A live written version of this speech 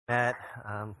Matt,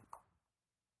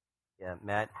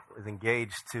 Matt was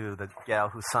engaged to the gal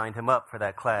who signed him up for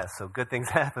that class, so good things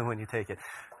happen when you take it.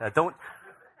 Don't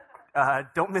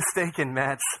mistake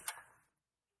Matt's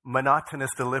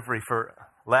monotonous delivery for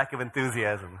lack of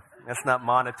enthusiasm. That's not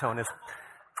monotone. It's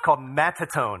called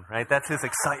matatone, right? That's his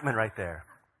excitement right there.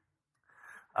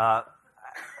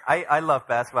 I love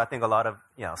basketball. I think a lot of,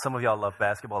 some of y'all love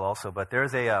basketball also, but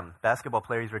there's a basketball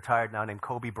player, he's retired now, named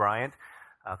Kobe Bryant.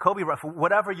 Kobe,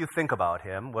 whatever you think about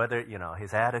him, whether,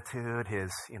 his attitude,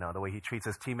 the way he treats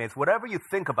his teammates, whatever you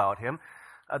think about him,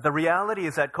 the reality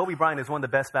is that Kobe Bryant is one of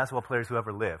the best basketball players who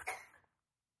ever lived.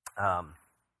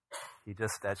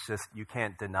 You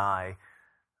can't deny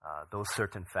those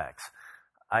certain facts.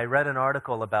 I read an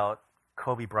article about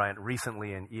Kobe Bryant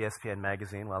recently in ESPN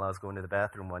magazine while I was going to the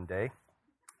bathroom one day.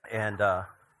 And,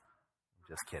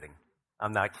 just kidding.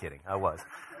 I'm not kidding. I was.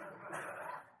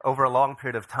 Over a long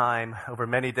period of time, over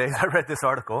many days, I read this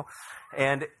article.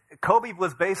 And Kobe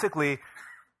was basically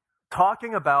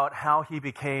talking about how he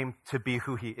became to be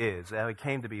who he is. How he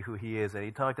came to be who he is. And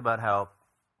he talked about how,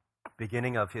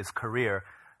 beginning of his career,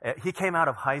 he came out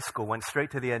of high school, went straight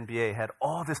to the NBA, had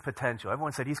all this potential.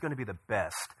 Everyone said he's going to be the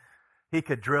best. He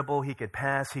could dribble, he could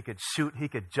pass, he could shoot, he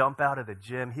could jump out of the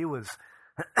gym.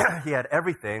 He had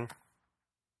everything.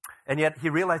 And yet he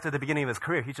realized at the beginning of his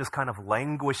career, he's just kind of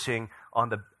languishing on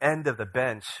the end of the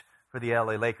bench for the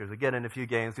LA Lakers. He'd get in a few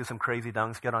games, do some crazy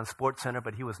dunks, get on SportsCenter,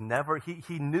 but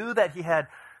he knew that he had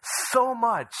so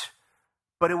much,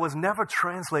 but it was never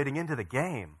translating into the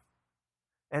game.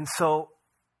 And so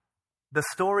the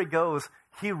story goes,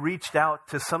 he reached out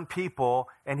to some people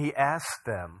and he asked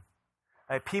them,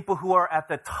 people who are at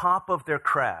the top of their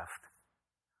craft,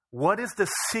 what is the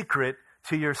secret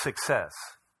to your success?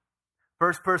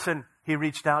 First person he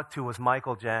reached out to was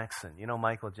Michael Jackson. You know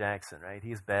Michael Jackson, right?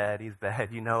 He's bad.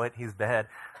 You know it, he's bad.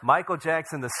 Michael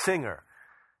Jackson, the singer.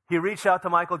 He reached out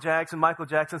to Michael Jackson. Michael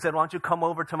Jackson said, why don't you come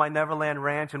over to my Neverland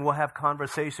Ranch and we'll have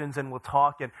conversations and we'll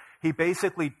talk. And he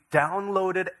basically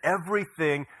downloaded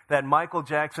everything that Michael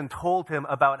Jackson told him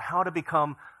about how to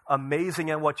become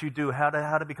amazing at what you do, how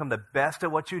to become the best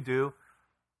at what you do.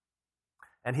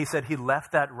 And he said he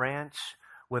left that ranch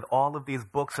with all of these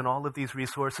books and all of these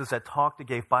resources that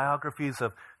gave biographies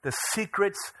of the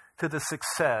secrets to the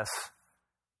success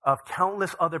of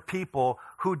countless other people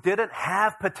who didn't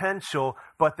have potential,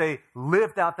 but they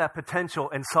lived out that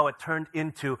potential and saw it turned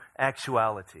into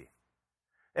actuality.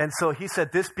 And so he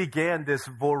said this began this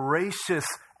voracious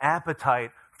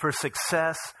appetite for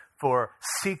success, for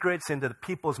secrets into the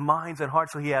people's minds and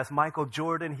hearts. So he asked Michael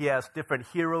Jordan, he asked different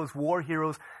heroes, war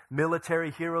heroes, military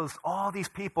heroes, all these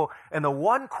people. And the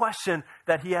one question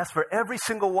that he asked for every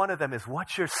single one of them is,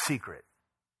 what's your secret?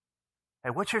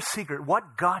 And what's your secret?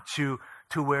 What got you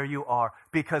to where you are?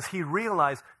 Because he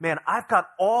realized, man, I've got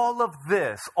all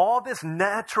this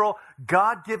natural,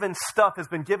 God-given stuff has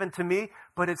been given to me,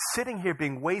 but it's sitting here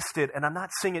being wasted, and I'm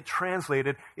not seeing it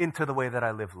translated into the way that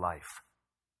I live life.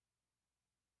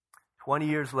 20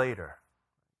 years later,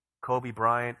 Kobe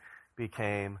Bryant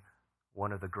became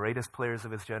one of the greatest players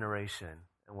of his generation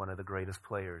and one of the greatest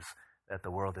players that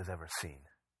the world has ever seen.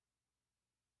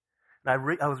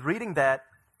 And I was reading that,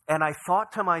 and I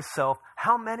thought to myself,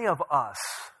 how many of us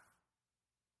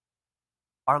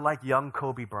are like young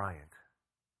Kobe Bryant?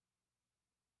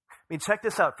 I mean, check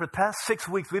this out. For the past 6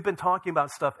 weeks, we've been talking about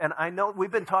stuff, and I know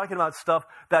we've been talking about stuff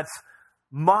that's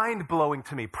mind-blowing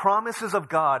to me. Promises of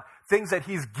God, things that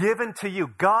He's given to you.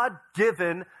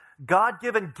 God-given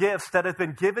gifts that have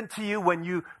been given to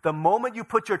you the moment you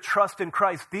put your trust in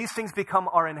Christ. These things become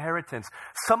our inheritance.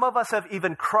 Some of us have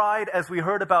even cried as we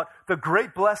heard about the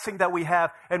great blessing that we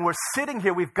have, and we're sitting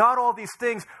here, we've got all these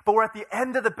things, but we're at the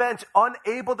end of the bench,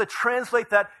 unable to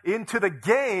translate that into the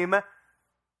game.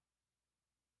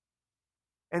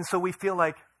 And so we feel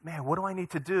like, man, what do I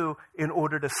need to do in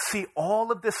order to see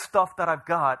all of this stuff that I've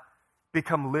got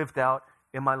become lived out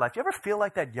in my life? Do you ever feel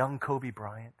like that young Kobe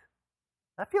Bryant?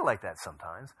 I feel like that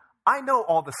sometimes. I know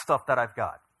all the stuff that I've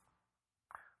got.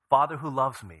 Father who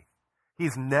loves me,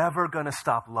 He's never going to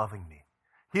stop loving me.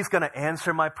 He's going to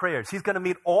answer my prayers. He's going to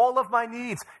meet all of my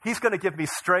needs. He's going to give me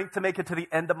strength to make it to the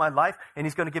end of my life, and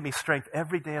He's going to give me strength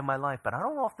every day of my life. But I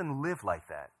don't often live like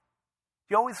that.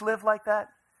 Do you always live like that?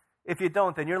 If you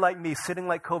don't, then you're like me, sitting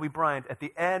like Kobe Bryant at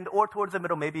the end or towards the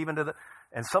middle, maybe even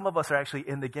and some of us are actually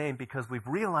in the game because we've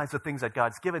realized the things that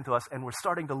God's given to us, and we're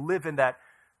starting to live in that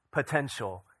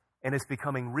potential, and it's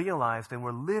becoming realized, and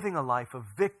we're living a life of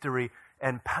victory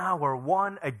and power,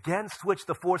 one against which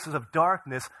the forces of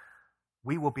darkness,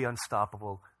 we will be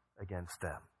unstoppable against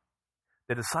them.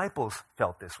 The disciples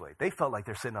felt this way. They felt like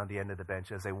they're sitting on the end of the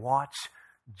bench as they watch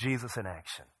Jesus in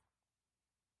action.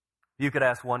 You could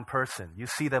ask one person. You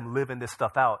see them living this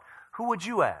stuff out. Who would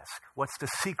you ask? What's the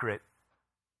secret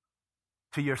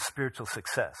to your spiritual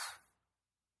success?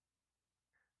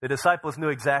 The disciples knew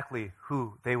exactly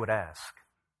who they would ask,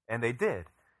 and they did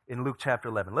in Luke chapter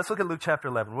 11. Let's look at Luke chapter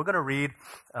 11. We're going to read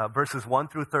verses 1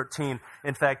 through 13.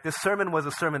 In fact, this sermon was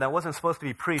a sermon that wasn't supposed to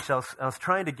be preached. I was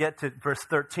trying to get to verse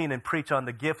 13 and preach on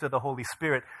the gift of the Holy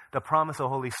Spirit, the promise of the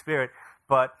Holy Spirit,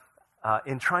 but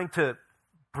in trying to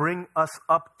bring us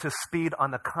up to speed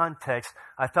on the context,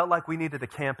 I felt like we needed to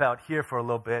camp out here for a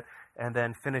little bit and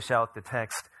then finish out the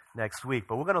text next week.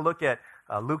 But we're going to look at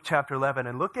Luke chapter 11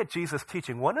 and look at Jesus'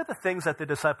 teaching. One of the things that the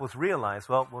disciples realized,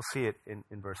 well, we'll see it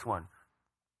in verse 1.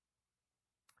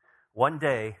 One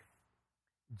day,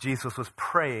 Jesus was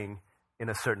praying in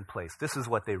a certain place. This is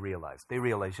what they realized. They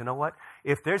realized, you know what?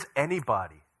 If there's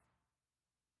anybody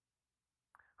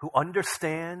who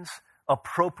understands,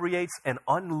 appropriates, and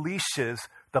unleashes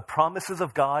the promises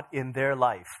of God in their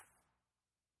life,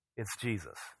 it's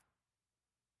Jesus.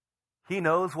 He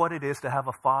knows what it is to have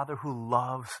a father who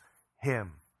loves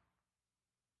him,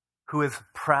 who is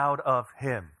proud of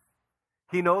him.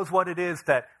 He knows what it is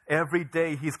that every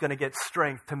day he's going to get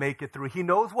strength to make it through. He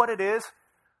knows what it is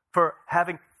for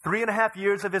having 3.5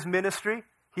 years of his ministry.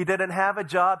 He didn't have a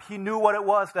job. He knew what it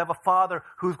was to have a father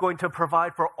who's going to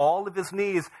provide for all of his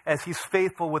needs as he's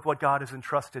faithful with what God has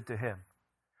entrusted to him.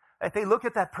 If they look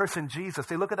at that person, Jesus,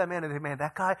 they look at that man and they say, man,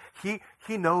 that guy,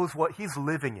 he knows what, he's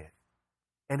living it.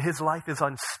 And his life is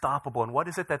unstoppable. And what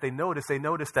is it that they notice? They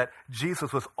notice that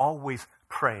Jesus was always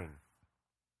praying.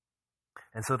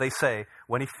 And so they say,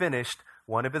 when he finished,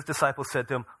 one of his disciples said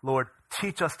to him, Lord,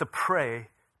 teach us to pray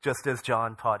just as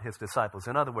John taught his disciples.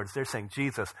 In other words, they're saying,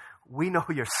 Jesus, we know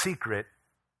your secret,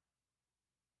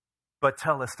 but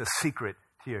tell us the secret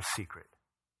to your secret.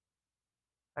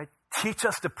 Right? Teach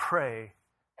us to pray,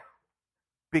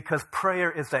 because prayer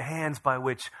is the hands by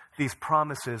which these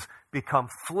promises become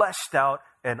fleshed out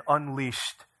and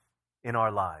unleashed in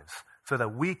our lives, so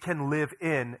that we can live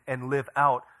in and live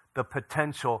out the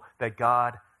potential that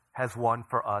God has won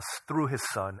for us through his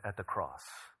Son at the cross.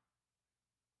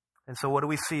 And so what do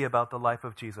we see about the life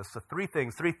of Jesus? The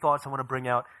three thoughts I want to bring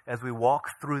out as we walk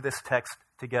through this text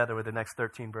together with the next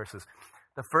 13 verses.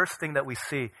 The first thing that we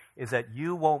see is that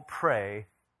you won't pray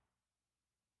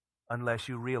unless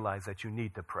you realize that you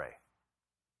need to pray.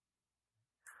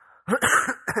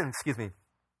 Excuse me.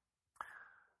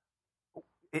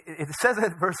 It says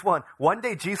in verse 1, one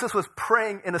day Jesus was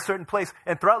praying in a certain place,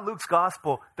 and throughout Luke's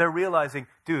gospel, they're realizing,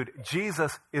 dude,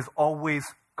 Jesus is always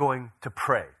going to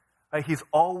pray. Right? He's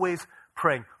always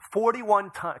praying.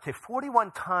 41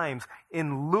 times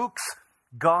in Luke's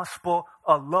gospel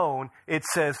alone, it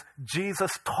says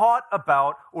Jesus taught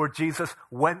about or Jesus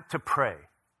went to pray.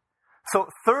 So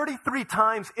 33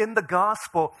 times in the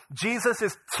gospel, Jesus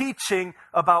is teaching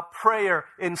about prayer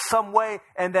in some way.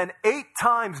 And then 8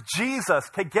 times Jesus,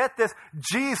 to get this,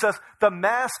 Jesus, the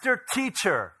master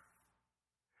teacher,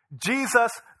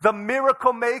 Jesus, the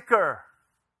miracle maker,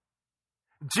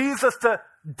 Jesus, the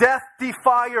death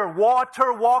defier,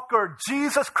 water walker,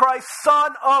 Jesus Christ,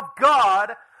 Son of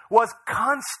God, was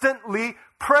constantly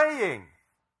praying.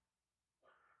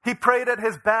 He prayed at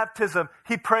his baptism.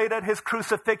 He prayed at his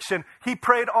crucifixion. He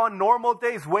prayed on normal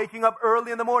days, waking up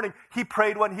early in the morning. He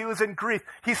prayed when he was in grief.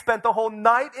 He spent the whole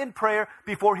night in prayer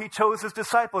before he chose his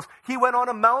disciples. He went on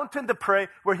a mountain to pray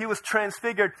where he was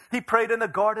transfigured. He prayed in the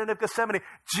Garden of Gethsemane.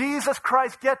 Jesus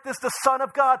Christ, get this, the Son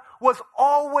of God, was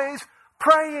always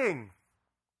praying.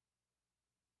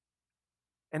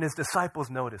 And his disciples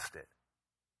noticed it.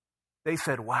 They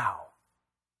said, wow.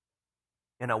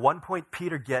 And at one point,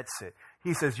 Peter gets it.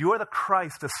 He says, you are the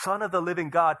Christ, the Son of the living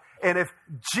God. And if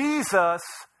Jesus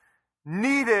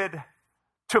needed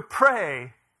to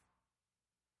pray,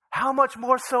 how much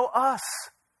more so us?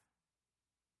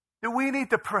 Do we need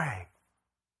to pray?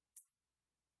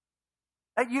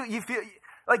 And you feel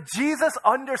like Jesus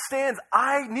understands,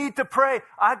 I need to pray.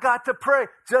 I got to pray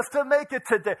just to make it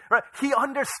today. Right? He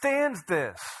understands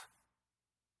this.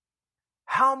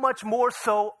 How much more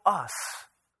so us?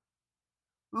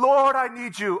 Lord, I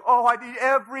need you. Oh, I need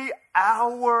every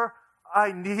hour.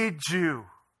 I need you.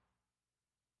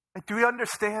 Like, do we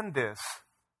understand this?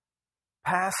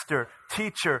 Pastor,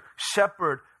 teacher,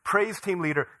 shepherd, praise team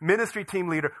leader, ministry team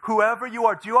leader, whoever you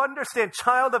are, do you understand,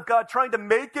 child of God, trying to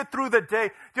make it through the day?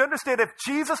 Do you understand if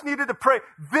Jesus needed to pray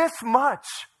this much,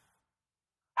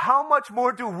 how much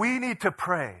more do we need to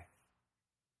pray?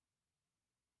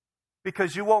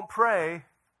 Because you won't pray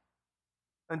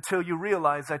until you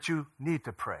realize that you need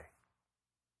to pray.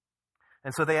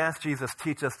 And so they asked Jesus,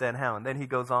 teach us then how. And then he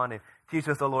goes on and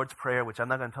teaches the Lord's Prayer, which I'm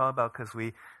not going to talk about because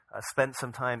we spent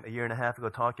some time a year and a half ago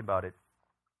talking about it.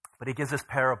 But he gives this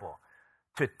parable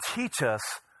to teach us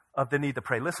of the need to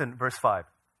pray. Listen, verse 5.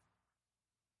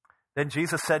 Then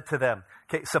Jesus said to them,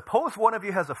 okay, suppose one of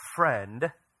you has a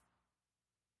friend,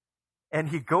 and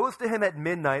he goes to him at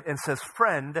midnight and says,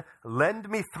 friend, lend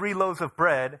me 3 loaves of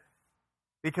bread,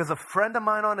 because a friend of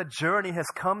mine on a journey has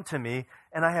come to me,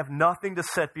 and I have nothing to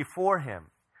set before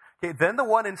him. Okay, then the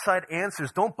one inside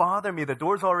answers, don't bother me, the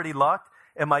door's already locked,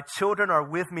 and my children are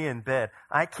with me in bed.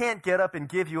 I can't get up and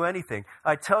give you anything.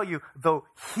 I tell you, though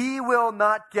he will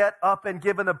not get up and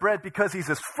give him the bread because he's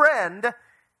his friend,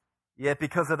 yet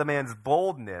because of the man's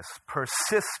boldness,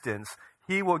 persistence,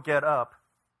 he will get up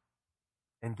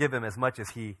and give him as much as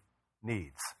he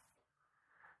needs.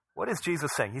 What is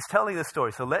Jesus saying? He's telling this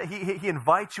story. So he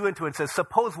invites you into it and says,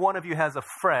 suppose one of you has a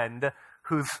friend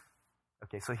who's...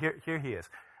 Okay, so here he is.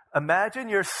 Imagine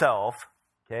yourself,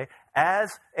 okay, as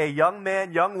a young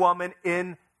man, young woman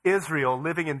in Israel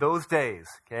living in those days,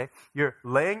 okay? You're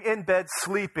laying in bed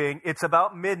sleeping. It's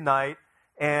about midnight,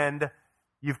 and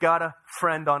you've got a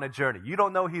friend on a journey. You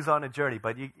don't know he's on a journey,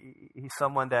 but he's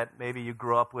someone that maybe you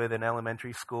grew up with in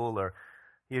elementary school, or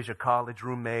he's your college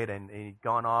roommate, and he's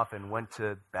gone off and went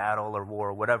to battle or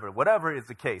war or whatever is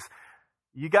the case.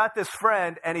 You got this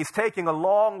friend, and he's taking a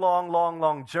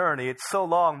long journey. It's so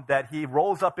long that he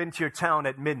rolls up into your town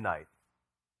at midnight.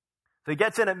 So he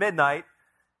gets in at midnight.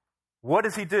 What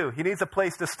does he do? He needs a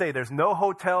place to stay. There's no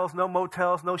hotels, no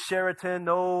motels, no Sheraton,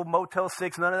 no Motel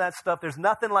 6, none of that stuff. There's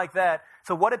nothing like that.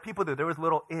 So what did people do? There was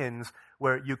little inns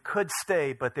where you could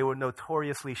stay, but they were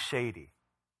notoriously shady.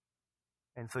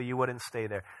 And so you wouldn't stay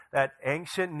there. That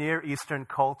ancient Near Eastern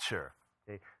culture,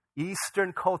 okay,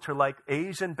 Eastern culture, like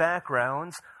Asian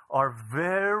backgrounds, are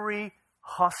very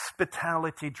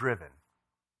hospitality-driven.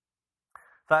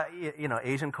 So,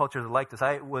 Asian cultures are like this.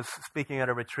 I was speaking at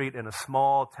a retreat in a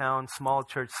small town, small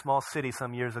church, small city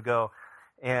some years ago,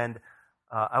 and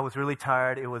I was really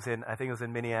tired. I think it was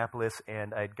in Minneapolis,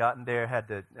 and I'd gotten there, had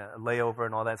to lay over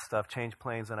and all that stuff, change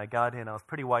planes, and I got in. I was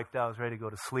pretty wiped out. I was ready to go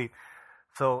to sleep.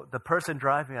 So the person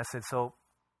driving, I said, so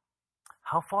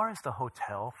how far is the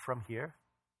hotel from here?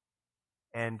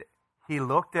 And he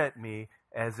looked at me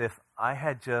as if I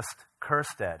had just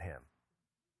cursed at him.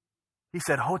 He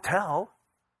said, hotel?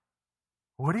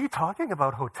 What are you talking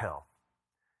about, hotel?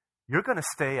 You're going to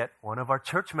stay at one of our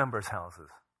church members' houses.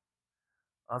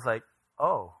 I was like,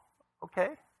 oh, okay.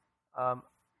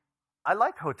 I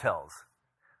like hotels.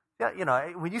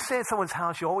 Yeah, when you stay at someone's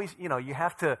house, you always, you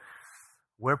have to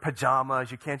wear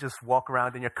pajamas. You can't just walk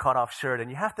around in your cutoff shirt.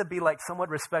 And you have to be like somewhat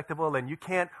respectable. And you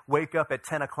can't wake up at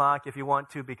 10 o'clock if you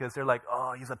want to, because they're like,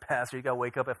 oh, he's a pastor. You got to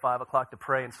wake up at 5 o'clock to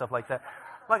pray and stuff like that.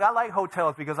 Like, I like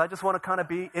hotels because I just want to kind of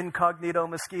be incognito,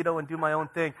 mosquito, and do my own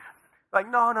thing.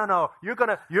 Like, no. You're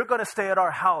gonna stay at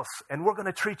our house, and we're going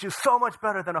to treat you so much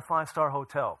better than a 5-star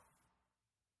hotel.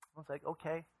 I was like,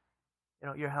 okay.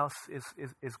 Your house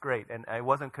is great. And I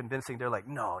wasn't convincing. They're like,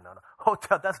 no.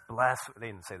 Hotel, that's blasphemy. They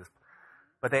didn't say this.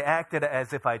 But they acted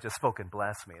as if I had just spoken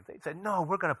blasphemy. They said, no,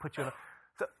 we're going to put you in a...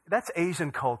 So that's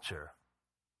Asian culture.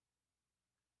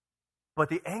 But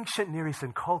the ancient Near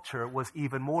Eastern culture was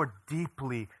even more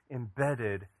deeply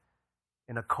embedded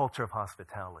in a culture of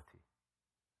hospitality.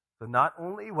 So not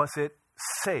only was it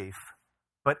safe,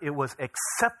 but it was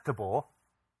acceptable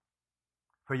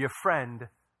for your friend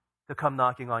to come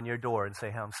knocking on your door and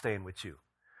say, hey, I'm staying with you.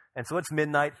 And so it's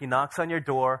midnight. He knocks on your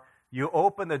door. You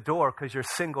open the door because you're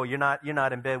single. You're not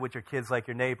in bed with your kids like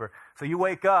your neighbor. So you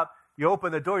wake up, you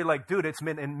open the door, you're like, dude, it's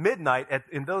midnight.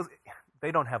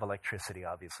 They don't have electricity,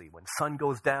 obviously. When sun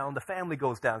goes down, the family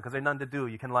goes down because there's nothing to do.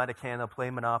 You can light a candle, play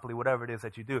Monopoly, whatever it is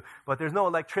that you do. But there's no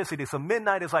electricity. So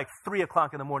midnight is like 3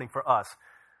 o'clock in the morning for us,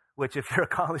 which if you're a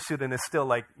college student is still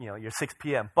like, you're 6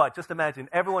 p.m. But just imagine,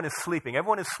 everyone is sleeping.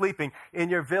 Everyone is sleeping in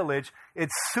your village.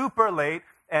 It's super late.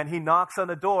 And he knocks on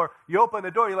the door. You open the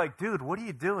door. You're like, dude, what are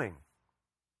you doing?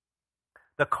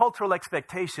 The cultural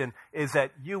expectation is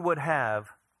that you would have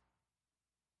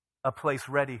a place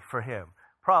ready for him.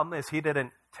 Problem is, he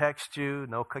didn't text you,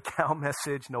 no Kakao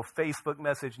message, no Facebook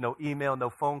message, no email, no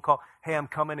phone call. Hey, I'm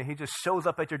coming. And he just shows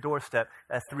up at your doorstep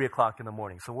at 3 o'clock in the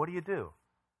morning. So what do?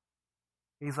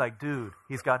 He's like, dude,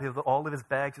 he's got all of his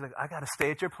bags. He's like, I got to stay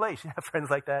at your place. You have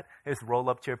friends like that. They just roll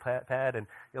up to your pad, and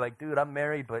you're like, dude, I'm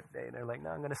married, but they're like,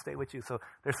 no, I'm going to stay with you. So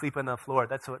they're sleeping on the floor.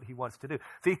 That's what he wants to do.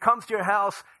 So he comes to your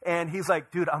house, and he's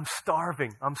like, dude, I'm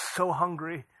starving. I'm so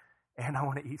hungry, and I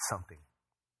want to eat something.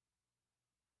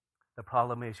 The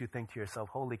problem is you think to yourself,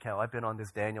 holy cow, I've been on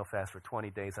this Daniel fast for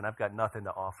 20 days, and I've got nothing to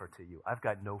offer to you. I've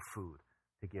got no food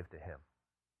to give to him.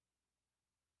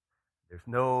 There's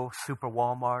no Super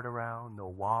Walmart around, no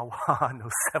Wawa, no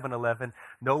 7-Eleven,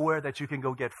 nowhere that you can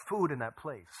go get food in that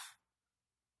place.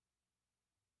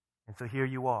 And so here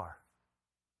you are.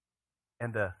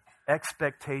 And the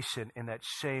expectation in that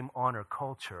shame-honor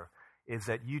culture is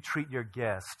that you treat your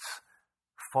guests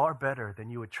far better than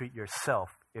you would treat yourself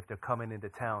if they're coming into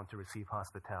town to receive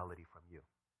hospitality from you.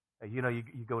 You know, you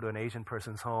go to an Asian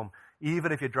person's home,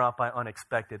 even if you drop by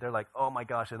unexpected, they're like, oh my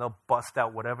gosh, and they'll bust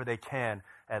out whatever they can,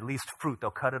 at least fruit.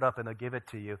 They'll cut it up and they'll give it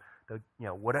to you.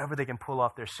 Whatever they can pull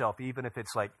off their shelf, even if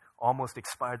it's like almost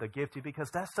expired, they'll give to you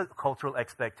because that's the cultural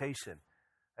expectation.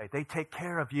 Right? They take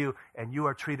care of you and you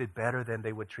are treated better than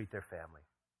they would treat their family.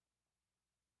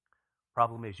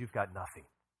 Problem is, you've got nothing.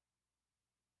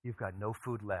 You've got no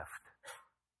food left.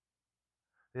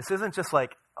 This isn't just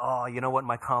like, oh, you know what,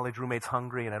 my college roommate's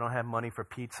hungry and I don't have money for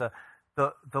pizza.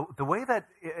 The way that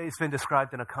it's been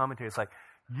described in a commentary is like,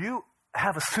 you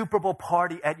have a Super Bowl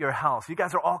party at your house. You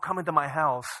guys are all coming to my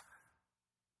house,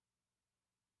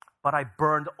 but I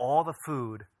burned all the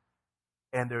food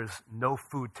and there's no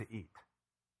food to eat.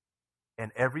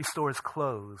 And every store is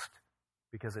closed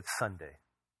because it's Sunday.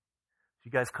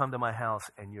 You guys come to my house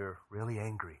and you're really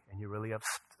angry and you're really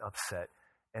upset.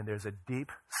 And there's a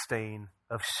deep stain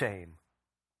of shame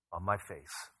on my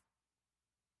face.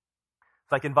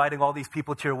 It's like inviting all these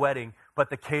people to your wedding, but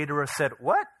the caterer said,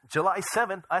 what? July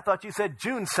 7th? I thought you said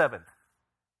June 7th.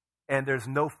 And there's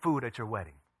no food at your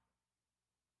wedding.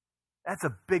 That's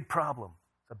a big problem.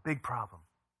 It's a big problem.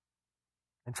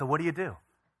 And so what do?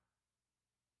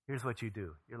 Here's what you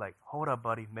do. You're like, hold up,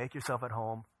 buddy. Make yourself at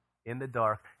home in the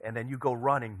dark. And then you go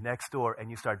running next door and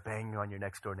you start banging on your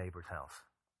next door neighbor's house.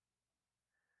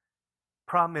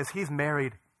 Problem is, he's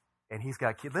married and he's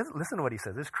got kids. Listen to what he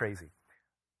says. This is crazy.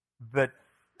 The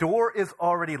door is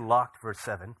already locked, verse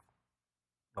 7.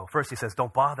 Well, first he says,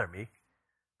 don't bother me.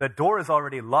 The door is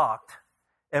already locked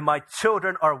and my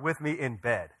children are with me in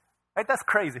bed. Right? That's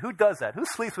crazy. Who does that? Who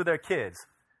sleeps with their kids?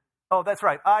 Oh, that's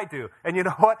right. I do. And you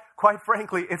know what? Quite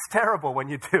frankly, it's terrible when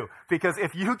you do. Because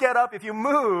if you get up, if you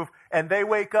move and they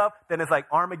wake up, then it's like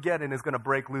Armageddon is going to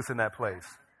break loose in that place.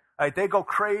 Right, they go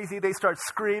crazy, they start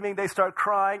screaming, they start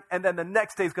crying, and then the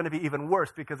next day is going to be even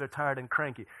worse because they're tired and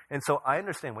cranky. And so I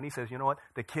understand when he says, you know what,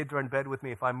 the kids are in bed with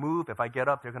me. If I move, if I get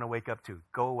up, they're going to wake up too.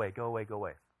 Go away, go away, go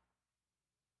away.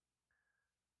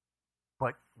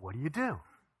 But what do?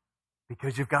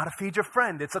 Because you've got to feed your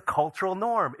friend. It's a cultural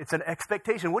norm. It's an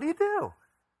expectation. What do?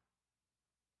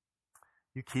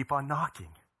 You keep on knocking.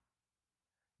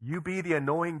 You be the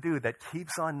annoying dude that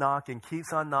keeps on knocking.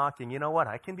 You know what?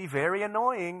 I can be very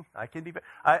annoying.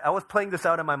 I was playing this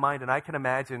out in my mind, and I can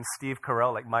imagine Steve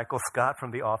Carell, like Michael Scott from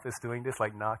The Office, doing this,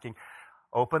 like knocking.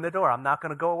 Open the door. I'm not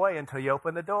going to go away until you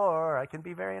open the door. I can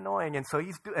be very annoying. And so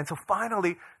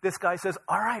finally, this guy says,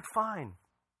 all right, fine.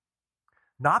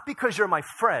 Not because you're my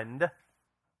friend,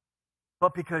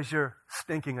 but because you're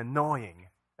stinking annoying.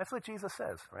 That's what Jesus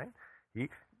says, right?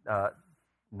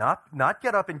 Not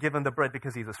get up and give him the bread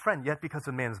because he's his friend, yet because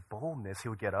of man's boldness, he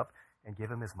would get up and give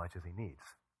him as much as he needs.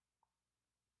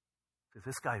 Because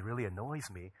this guy really annoys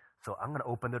me, so I'm going to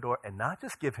open the door and not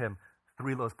just give him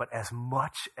 3 loaves, but as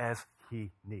much as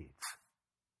he needs.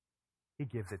 He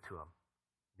gives it to him.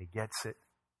 And he gets it,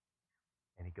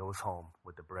 and he goes home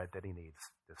with the bread that he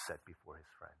needs to set before his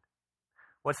friend.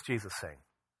 What's Jesus saying?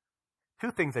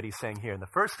 2 things that he's saying here. And the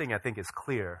first thing I think is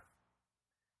clear,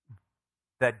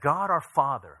 that God our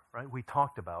Father, right, we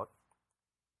talked about,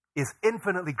 is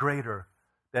infinitely greater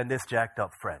than this jacked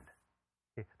up friend.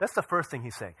 Okay? That's the first thing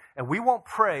he's saying. And we won't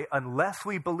pray unless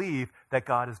we believe that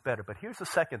God is better. But here's the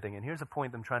second thing, and here's the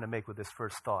point I'm trying to make with this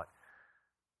first thought.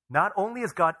 Not only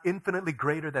is God infinitely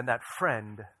greater than that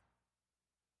friend,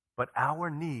 but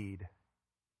our need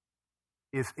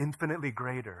is infinitely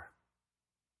greater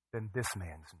than this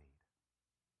man's need.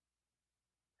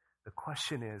 The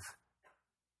question is,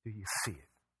 do you see it?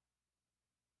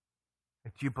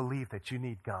 That you believe that you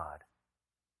need God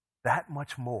that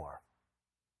much more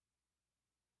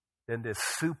than this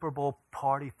Super Bowl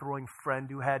party-throwing friend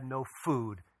who had no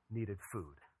food needed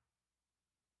food.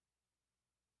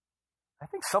 I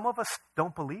think some of us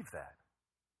don't believe that.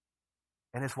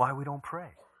 And it's why we don't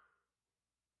pray.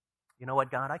 You know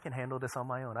what, God, I can handle this on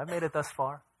my own. I've made it thus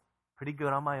far. Pretty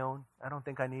good on my own. I don't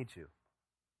think I need you.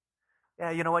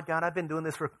 Yeah, you know what, God, I've been doing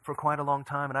this for quite a long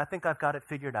time, and I think I've got it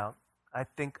figured out. I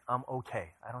think I'm okay.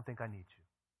 I don't think I need you.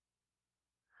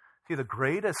 See, the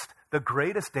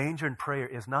greatest danger in prayer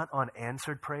is not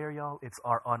unanswered prayer, y'all. It's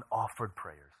our unoffered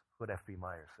prayers, what F.B.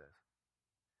 Meyer says.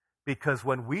 Because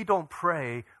when we don't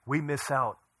pray, we miss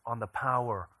out on the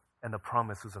power and the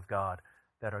promises of God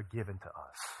that are given to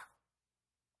us.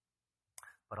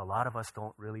 But a lot of us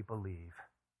don't really believe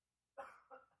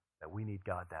that we need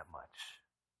God that much.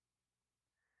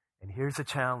 And here's a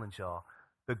challenge, y'all.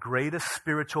 The greatest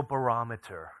spiritual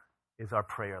barometer is our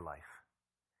prayer life.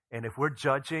 And if we're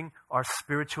judging our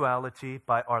spirituality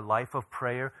by our life of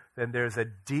prayer, then there's a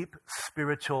deep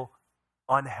spiritual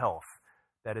unhealth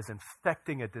that is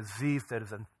infecting, a disease that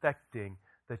is infecting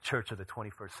the church of the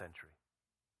 21st century.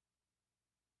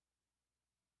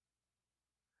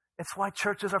 It's why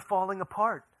churches are falling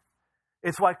apart.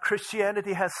 It's why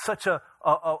Christianity has such a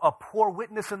poor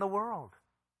witness in the world.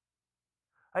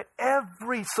 Right?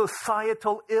 Every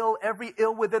societal ill, every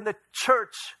ill within the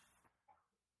church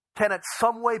can at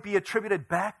some way be attributed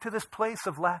back to this place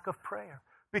of lack of prayer.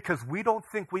 Because we don't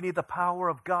think we need the power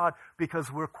of God,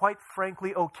 because we're quite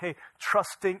frankly okay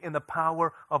trusting in the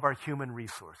power of our human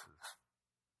resources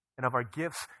and of our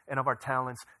gifts and of our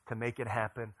talents to make it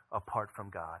happen apart from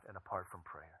God and apart from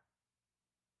prayer.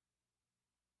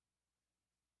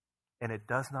 And it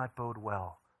does not bode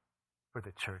well for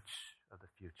the church of the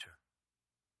future.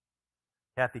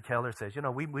 Kathy Keller says,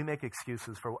 we make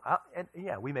excuses for,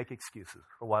 we make excuses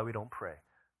for why we don't pray.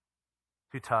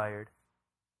 Too tired,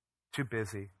 too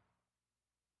busy.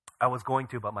 I was going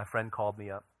to, but my friend called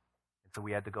me up, and so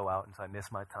we had to go out, and so I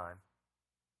missed my time.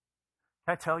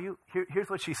 Can I tell you? Here's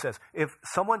what she says. If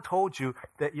someone told you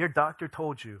that your doctor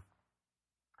told you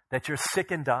that you're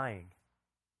sick and dying,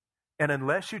 and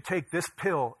unless you take this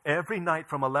pill every night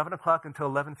from 11 o'clock until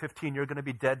 11:15, you're going to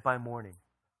be dead by morning.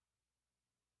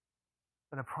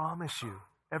 And I promise you,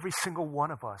 every single one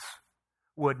of us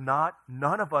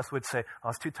none of us would say, I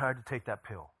was too tired to take that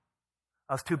pill.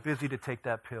 I was too busy to take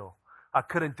that pill. I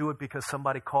couldn't do it because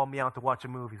somebody called me out to watch a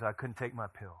movie, so I couldn't take my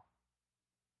pill.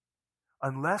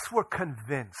 Unless we're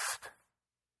convinced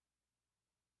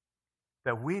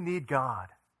that we need God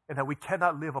and that we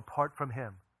cannot live apart from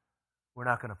Him, we're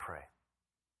not going to pray.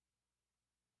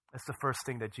 That's the first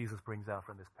thing that Jesus brings out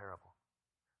from this parable.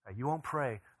 Now, you won't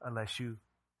pray unless you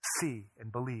see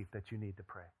and believe that you need to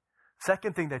pray.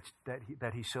 Second thing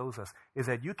that he shows us is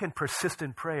that you can persist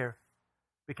in prayer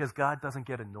because God doesn't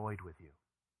get annoyed with you.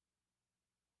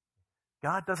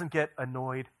 God doesn't get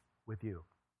annoyed with you.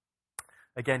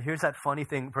 Again, here's that funny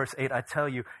thing, verse 8, I tell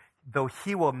you, though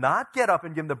he will not get up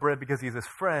and give him the bread because he's his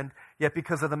friend, yet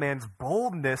because of the man's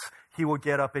boldness, he will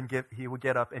get up and give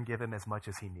him as much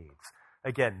as he needs.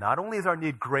 Again, not only is our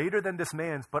need greater than this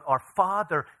man's, but our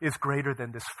Father is greater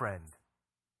than this friend.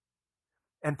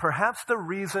 And perhaps the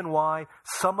reason why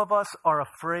some of us are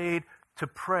afraid to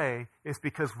pray is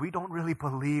because we don't really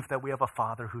believe that we have a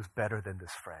Father who's better than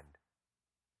this friend.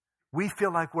 We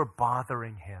feel like we're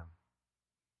bothering Him.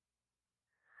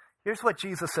 Here's what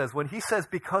Jesus says. When He says,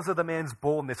 because of the man's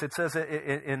boldness, it says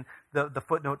in the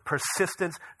footnote,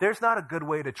 persistence. There's not a good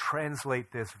way to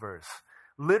translate this verse.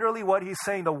 Literally what He's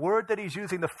saying, the word that He's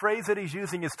using, the phrase that He's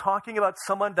using is talking about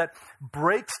someone that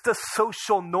breaks the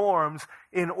social norms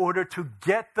in order to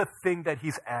get the thing that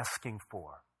he's asking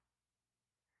for.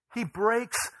 He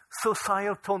breaks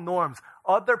societal norms.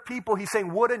 Other people, He's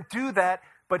saying, wouldn't do that,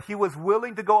 but He was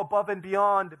willing to go above and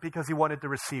beyond because He wanted to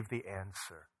receive the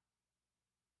answer.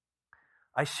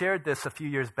 I shared this a few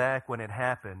years back when it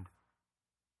happened,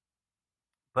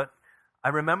 but I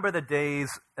remember the days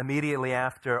immediately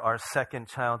after our second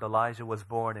child, Elijah, was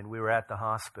born, and we were at the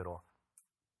hospital.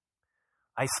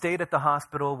 I stayed at the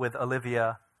hospital with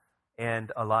Olivia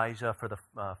and Elijah for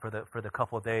the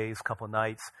couple of days, couple of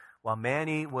nights, while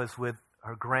Manny was with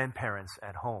her grandparents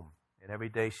at home. And every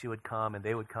day she would come, and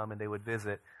they would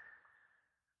visit.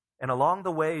 And along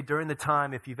the way, during the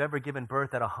time, if you've ever given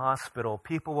birth at a hospital,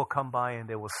 people will come by and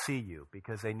they will see you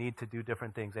because they need to do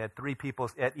different things. They had 3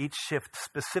 people at each shift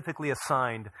specifically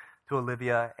assigned to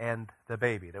Olivia and the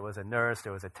baby. There was a nurse,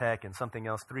 there was a tech, and something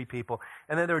else, 3 people.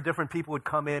 And then there were different people who would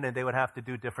come in and they would have to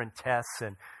do different tests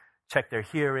and check their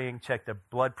hearing, check their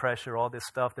blood pressure, all this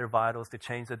stuff, their vitals, to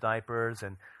change the diapers,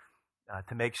 and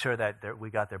to make sure that we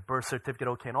got their birth certificate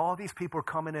okay. And all these people were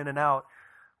coming in and out.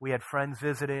 We had friends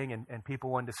visiting, and people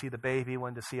wanted to see the baby,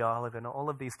 wanted to see Olive, and all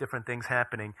of these different things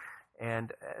happening.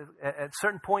 And at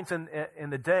certain points in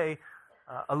the day,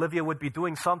 Olivia would be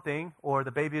doing something, or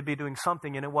the baby would be doing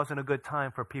something, and it wasn't a good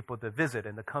time for people to visit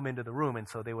and to come into the room. And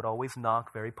so they would always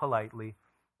knock very politely.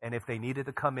 And if they needed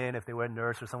to come in, if they were a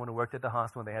nurse or someone who worked at the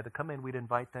hospital and they had to come in, we'd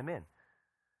invite them in.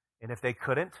 And if they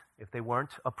couldn't, if they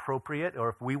weren't appropriate, or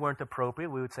if we weren't appropriate,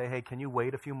 we would say, hey, can you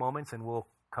wait a few moments and we'll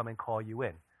come and call you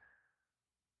in.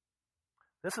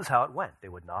 This is how it went. They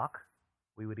would knock.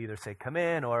 We would either say, come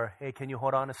in, or, hey, can you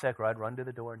hold on a sec? Or I'd run to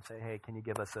the door and say, hey, can you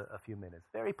give us a few minutes?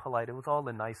 Very polite. It was all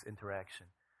a nice interaction.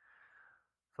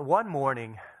 So one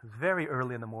morning, very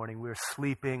early in the morning, we were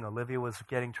sleeping. Olivia was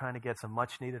trying to get some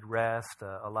much-needed rest.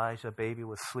 Elijah, baby,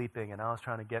 was sleeping, and I was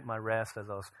trying to get my rest as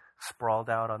I was sprawled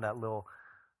out on that little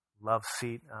love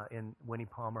seat in Winnie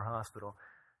Palmer Hospital.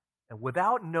 And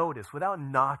without notice, without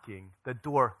knocking, the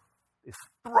door is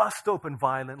thrust open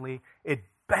violently. It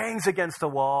bangs against the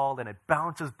wall, and it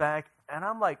bounces back. And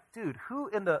I'm like, dude,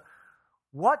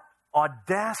 what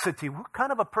audacity, what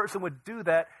kind of a person would do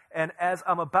that? And as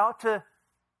I'm about to,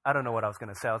 I don't know what I was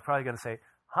going to say. I was probably going to say,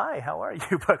 hi, how are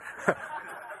you? But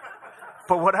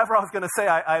whatever I was going to say,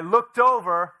 I looked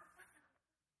over,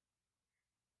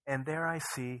 and there I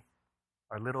see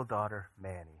our little daughter,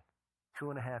 Manny,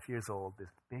 2.5 years old, this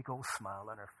big old smile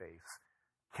on her face,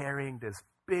 carrying this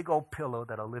big old pillow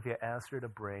that Olivia asked her to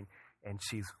bring, and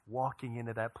she's walking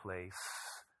into that place,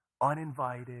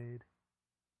 uninvited,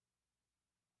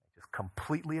 just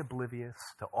completely oblivious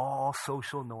to all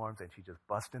social norms, and she just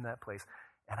busts in that place.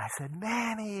 And I said,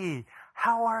 Manny,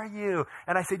 how are you?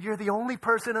 And I said, you're the only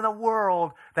person in the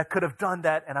world that could have done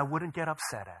that, and I wouldn't get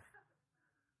upset at.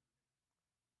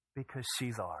 Because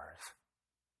she's ours.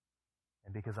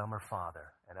 And because I'm her father,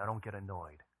 and I don't get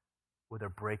annoyed with her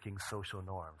breaking social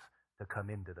norms to come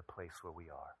into the place where we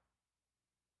are.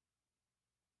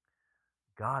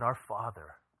 God, our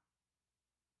Father,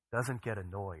 doesn't get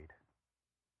annoyed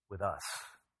with us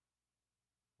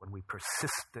when we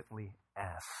persistently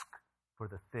ask for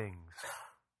the things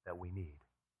that we need.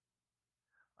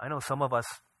 I know some of us,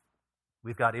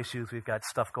 we've got issues, we've got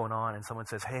stuff going on, and someone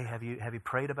says, hey, have you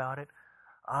prayed about it?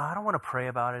 I don't want to pray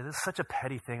about it. This is such a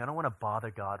petty thing. I don't want to bother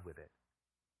God with it.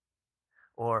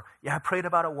 Or, yeah, I prayed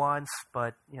about it once,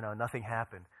 but, nothing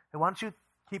happened. And why don't you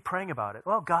keep praying about it?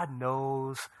 Well, God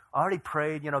knows. I already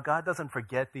prayed. God doesn't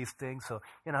forget these things, so,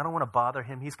 I don't want to bother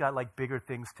him. He's got, bigger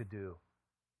things to do.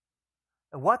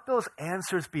 And what those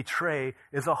answers betray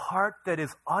is a heart that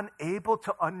is unable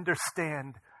to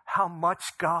understand how much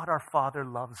God our Father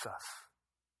loves us.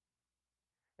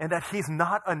 And that he's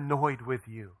not annoyed with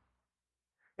you.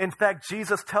 In fact,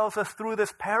 Jesus tells us through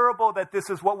this parable that this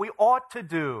is what we ought to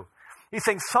do. He's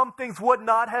saying some things would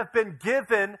not have been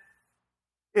given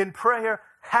in prayer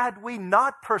had we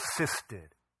not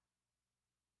persisted.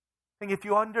 And if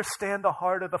you understand the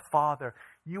heart of the Father,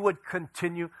 you would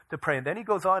continue to pray. And then he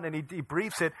goes on and he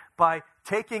debriefs it by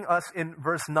taking us in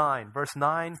verse 9,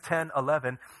 10,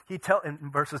 11.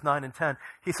 In verses 9 and 10,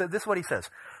 he said, this is what he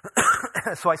says.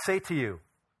 So I say to you,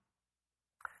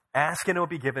 ask and it will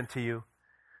be given to you.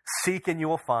 Seek and you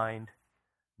will find.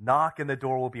 Knock and the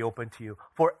door will be opened to you.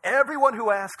 For everyone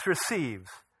who asks receives.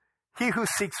 He who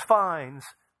seeks finds.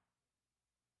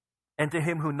 And to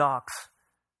him who knocks,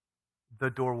 the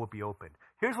door will be opened.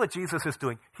 Here's what Jesus is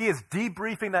doing. He is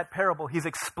debriefing that parable. He's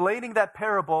explaining that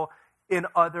parable in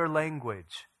other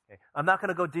language. Okay. I'm not going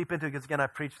to go deep into it because, again,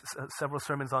 I've preached several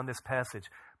sermons on this passage.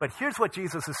 But here's what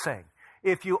Jesus is saying.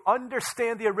 If you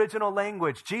understand the original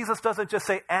language, Jesus doesn't just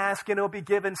say, ask and it will be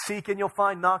given, seek and you'll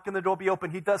find, knock and the door will be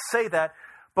open. He does say that,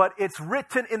 but it's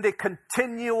written in the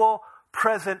continual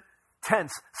present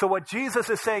tense. So what Jesus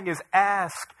is saying is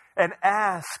ask and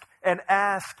ask and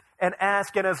ask and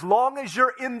ask. And as long as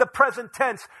you're in the present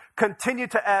tense, continue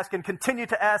to ask and continue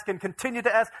to ask and continue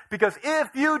to ask. Because if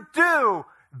you do,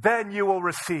 then you will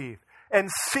receive.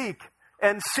 And seek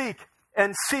and seek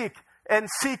and seek and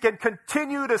seek and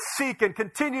continue to seek and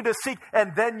continue to seek,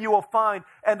 and then you will find,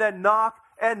 and then knock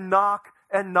and knock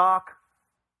and knock,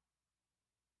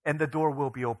 and the door will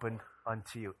be opened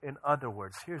unto you. In other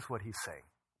words, here's what he's saying.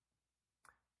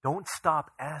 Don't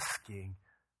stop asking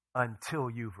until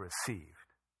you've received.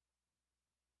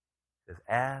 He says,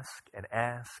 ask and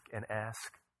ask and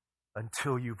ask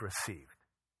until you've received.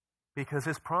 Because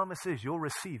his promise is you'll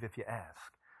receive if you ask.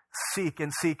 Seek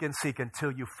and seek and seek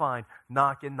until you find.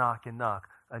 Knock and knock and knock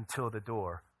until the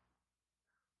door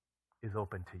is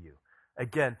open to you.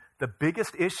 Again, the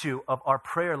biggest issue of our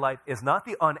prayer life is not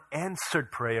the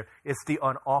unanswered prayer, it's the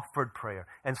unoffered prayer.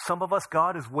 And some of us,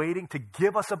 God is waiting to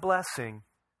give us a blessing,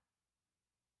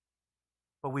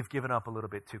 but we've given up a little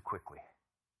bit too quickly.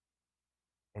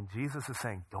 And Jesus is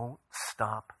saying, don't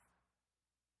stop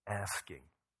asking.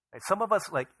 Some of us,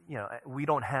 we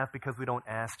don't have because we don't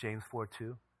ask, James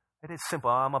 4:2. It is simple.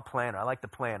 I'm a planner. I like to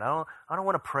plan. I don't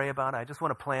want to pray about it. I just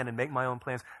want to plan and make my own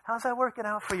plans. How's that working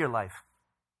out for your life?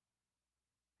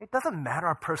 It doesn't matter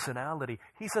our personality.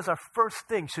 He says our first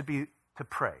thing should be to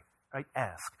pray, right?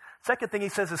 Ask. Second thing he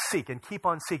says is seek and keep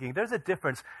on seeking. There's a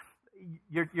difference.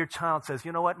 Your child says,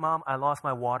 you know what, Mom? I lost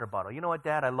my water bottle. You know what,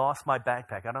 Dad? I lost my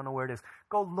backpack. I don't know where it is.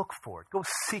 Go look for it. Go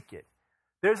seek it.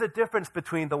 There's a difference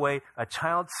between the way a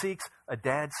child seeks, a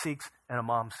dad seeks, and a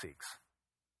mom seeks.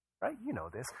 Right? You know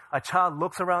this. A child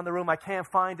looks around the room, I can't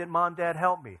find it, Mom, Dad,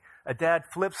 help me. A dad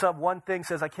flips up one thing,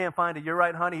 says, I can't find it. You're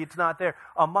right, honey, it's not there.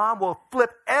 A mom will flip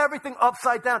everything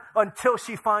upside down until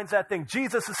she finds that thing.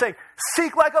 Jesus is saying,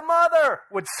 seek like a mother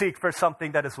would seek for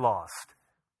something that is lost.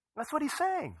 That's what he's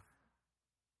saying.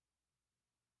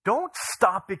 Don't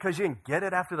stop because you didn't get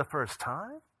it after the first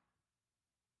time.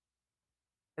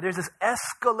 There's this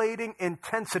escalating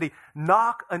intensity.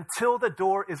 Knock until the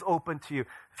door is open to you.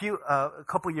 A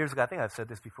couple years ago, I think I've said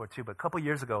this before too, but a couple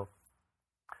years ago,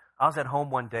 I was at home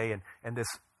one day and this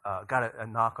got a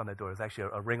knock on the door. It was actually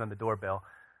a ring on the doorbell.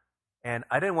 And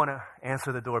I didn't want to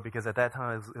answer the door because at that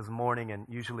time it was morning and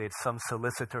usually it's some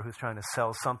solicitor who's trying to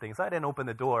sell something. So I didn't open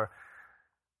the door.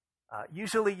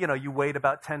 Usually, you wait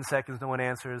about 10 seconds, no one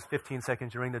answers. 15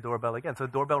 seconds, you ring the doorbell again. So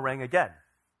the doorbell rang again.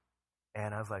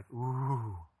 And I was like,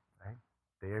 ooh, right?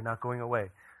 They're not going away.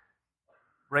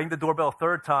 Rang the doorbell a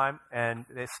third time, and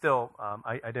it's still,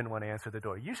 I didn't want to answer the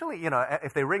door. Usually,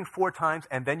 if they ring 4 times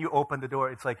and then you open the door,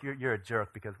 it's like you're a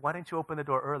jerk because why didn't you open the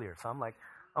door earlier? So I'm like,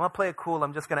 I'm going to play it cool.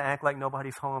 I'm just going to act like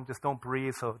nobody's home. Just don't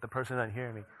breathe so the person doesn't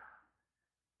hear me.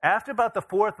 After about the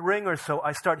 4th ring or so,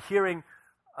 I start hearing,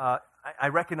 I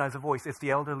recognize a voice. It's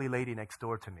the elderly lady next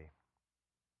door to me.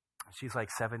 She's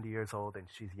like 70 years old, and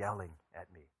she's yelling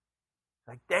at me.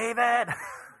 Like, David!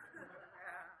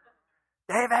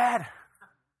 David!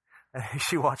 And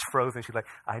she watched Frozen. She's like,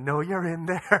 I know you're in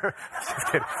there. She's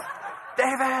kidding.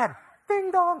 David! Ding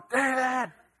dong!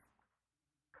 David!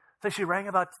 So she rang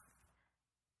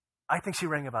I think she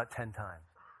rang about 10 times.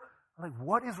 I'm like,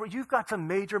 what is, you've got some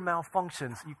major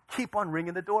malfunctions. You keep on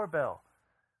ringing the doorbell.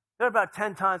 There were about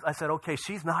 10 times I said, okay,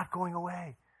 she's not going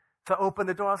away. So I opened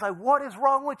the door. I was like, what is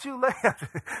wrong with you, lady?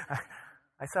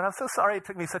 I said, I'm so sorry it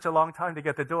took me such a long time to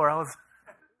get the door. I was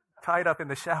tied up in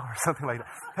the shower or something like that.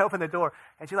 I opened the door,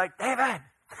 and she's like, David,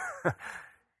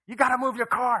 you got to move your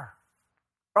car,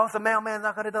 or else the mailman's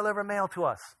not going to deliver mail to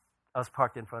us. I was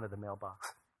parked in front of the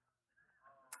mailbox.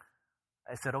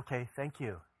 I said, okay, thank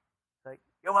you. Like,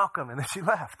 you're welcome. And then she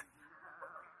left.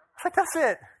 I was like, that's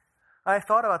it. I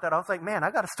thought about that. I was like, man, I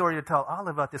got a story to tell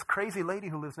Olive about this crazy lady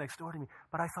who lives next door to me.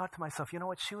 But I thought to myself, you know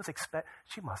what? She must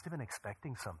have been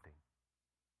expecting something.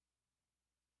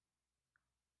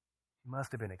 She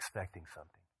must have been expecting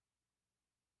something.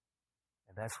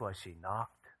 And that's why she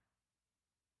knocked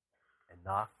and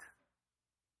knocked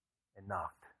and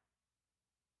knocked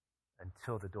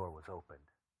until the door was opened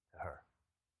to her.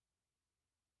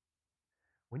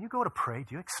 When you go to pray,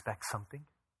 do you expect something?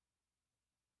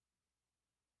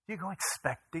 Do you go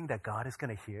expecting that God is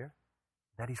going to hear,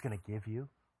 that he's going to give you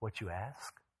what you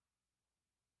ask?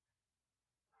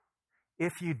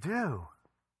 If you do,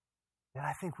 then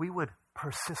I think we would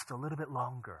persist a little bit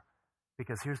longer,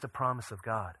 because here's the promise of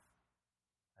God.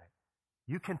 Right?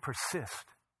 You can persist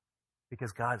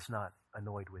because God's not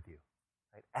annoyed with you.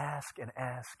 Right? Ask and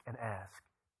ask and ask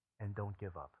and don't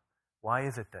give up. Why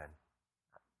is it then?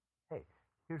 Hey,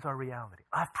 here's our reality.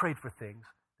 I've prayed for things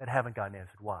that haven't gotten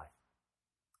answered. Why?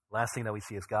 Last thing that we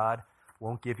see is God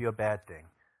won't give you a bad thing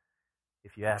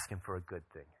if you ask him for a good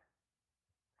thing.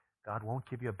 God won't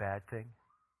give you a bad thing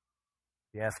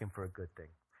if you ask him for a good thing.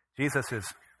 Jesus is,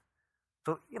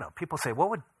 so, people say,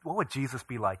 what would Jesus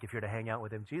be like if you're to hang out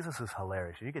with him? Jesus is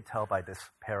hilarious. You can tell by this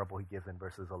parable he gives in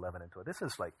verses 11 and 12. This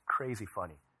is like crazy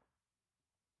funny.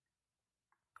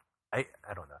 I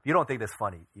don't know. If you don't think this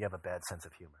funny, you have a bad sense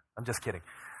of humor. I'm just kidding.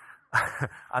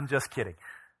 I'm just kidding.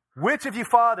 Which of you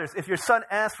fathers, if your son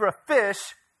asks for a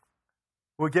fish,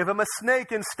 will give him a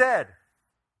snake instead?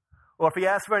 Or if he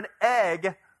asks for an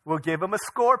egg, will give him a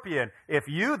scorpion? If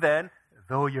you then,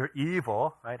 though you're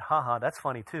evil, right? That's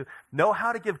funny too. Know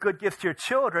how to give good gifts to your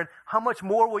children, how much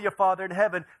more will your Father in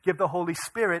heaven give the Holy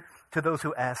Spirit to those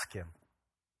who ask him?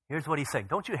 Here's what he's saying.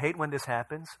 Don't you hate when this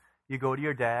happens? You go to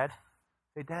your dad.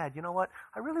 Say, Dad, you know what?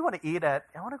 I really want to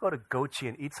I want to go to Gochi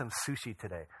and eat some sushi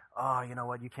today. Oh, you know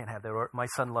what? You can't have that. Or my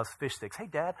son loves fish sticks. Hey,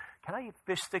 Dad, can I eat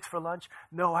fish sticks for lunch?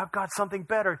 No, I've got something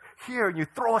better. Here, and you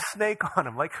throw a snake on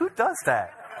him. Like, who does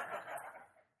that?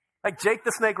 Like Jake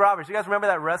the Snake Roberts. You guys remember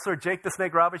that wrestler, Jake the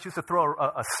Snake Roberts, used to throw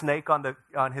a snake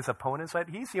on his opponents, right?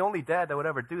 He's the only dad that would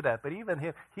ever do that. But even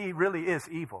him, he really is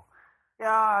evil.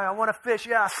 Yeah, I want a fish.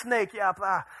 Yeah, a snake. Yeah,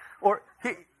 blah. Or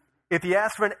if he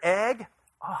asks for an egg,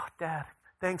 oh, Dad,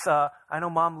 thanks. I know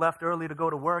Mom left early to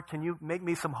go to work. Can you make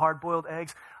me some hard-boiled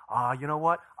eggs? You know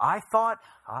what? I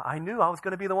knew I was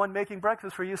going to be the one making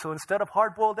breakfast for you, so instead of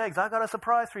hard-boiled eggs, I got a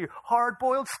surprise for you.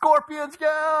 Hard-boiled scorpions,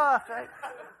 yeah!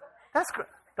 That's great.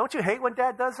 Don't you hate when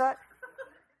Dad does that?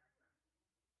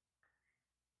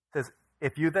 It says,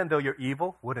 if you then, though you're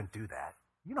evil, wouldn't do that.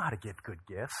 You know how to give good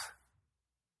gifts.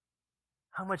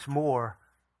 How much more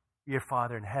your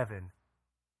Father in heaven.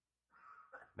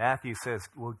 Matthew says,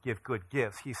 we'll give good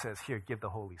gifts. He says, here, give the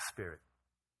Holy Spirit.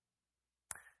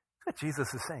 That's what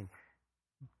Jesus is saying.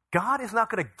 God is not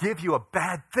going to give you a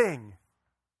bad thing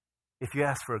if you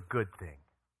ask for a good thing.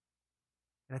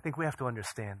 And I think we have to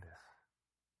understand this.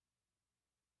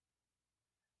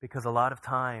 Because a lot of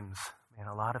times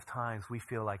we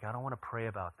feel like, I don't want to pray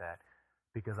about that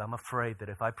because I'm afraid that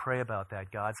if I pray about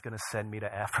that, God's going to send me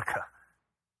to Africa.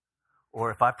 Or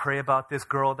if I pray about this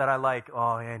girl that I like,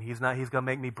 oh man, he's going to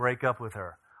make me break up with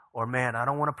her. Or man, I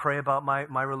don't want to pray about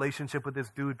my relationship with this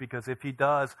dude because if he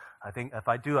does, I think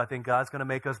God's going to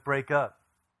make us break up.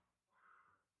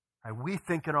 And we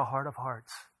think in our heart of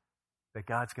hearts that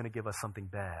God's going to give us something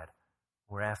bad.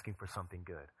 We're asking for something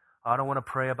good. I don't want to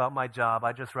pray about my job.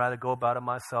 I'd just rather go about it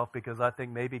myself because I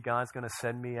think maybe God's going to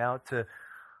send me out to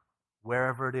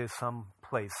wherever it is, some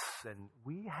place. And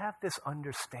we have this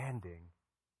understanding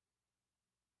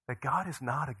that God is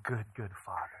not a good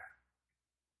Father.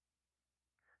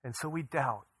 And so we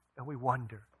doubt and we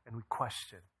wonder and we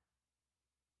question,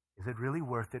 is it really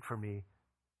worth it for me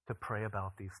to pray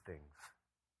about these things?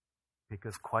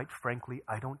 Because quite frankly,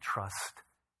 I don't trust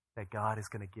that God is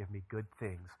going to give me good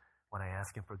things when I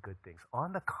ask him for good things.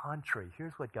 On the contrary,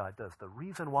 here's what God does. The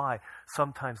reason why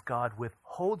sometimes God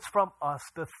withholds from us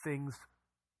the things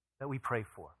that we pray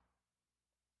for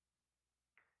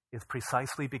is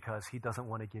precisely because he doesn't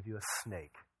want to give you a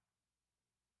snake.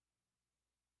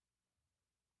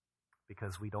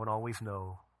 Because we don't always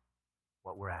know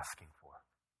what we're asking for.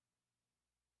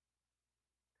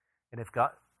 And if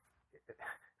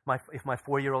my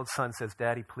 4-year-old son says,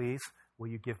 Daddy, please, will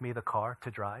you give me the car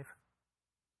to drive?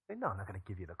 I say, no, I'm not going to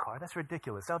give you the car. That's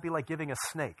ridiculous. That would be like giving a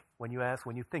snake when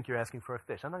you think you're asking for a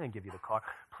fish. I'm not going to give you the car.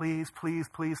 Please, please,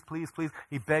 please, please, please.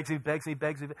 He begs.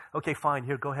 Okay, fine.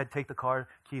 Here, go ahead, take the car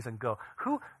keys and go.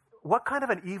 What kind of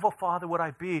an evil father would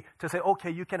I be to say,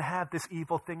 okay, you can have this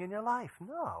evil thing in your life?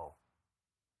 No.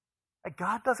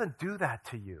 God doesn't do that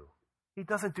to you. He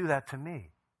doesn't do that to me.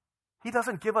 He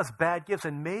doesn't give us bad gifts,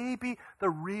 and maybe the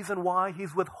reason why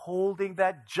he's withholding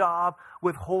that job,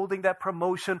 withholding that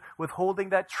promotion, withholding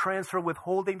that transfer,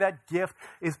 withholding that gift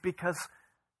is because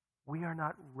we are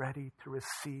not ready to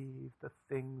receive the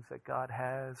things that God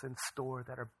has in store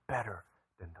that are better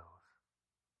than those.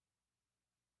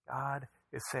 God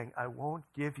is saying, I won't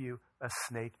give you a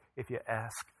snake if you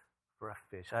ask for a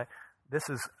fish. This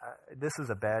is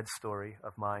a bad story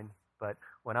of mine. But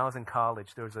when I was in college,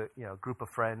 there was a group of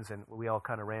friends, and we all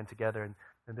kind of ran together. And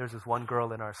there's this one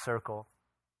girl in our circle.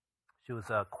 She was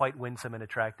quite winsome and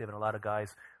attractive, and a lot of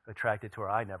guys were attracted to her.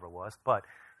 I never was. But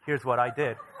here's what I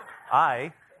did.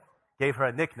 I gave her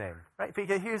a nickname. Right?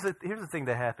 Because here's the thing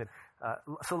that happened.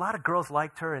 So a lot of girls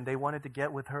liked her, and they wanted to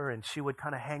get with her, and she would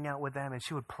kind of hang out with them, and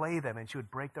she would play them, and she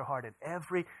would break their heart. And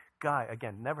every guy,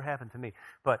 again, never happened to me,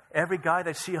 but every guy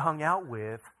that she hung out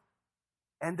with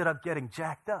ended up getting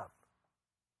jacked up.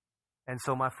 And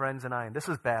so my friends and I, and this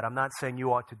is bad, I'm not saying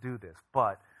you ought to do this,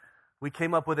 but we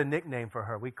came up with a nickname for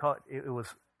her. We called it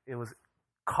was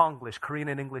Konglish, Korean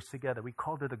and English together. We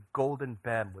called her the Golden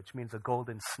Bem, which means a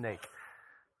golden snake.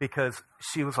 Because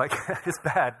she was like, this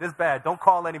bad. Don't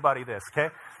call anybody this,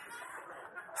 okay?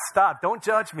 Stop, don't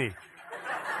judge me.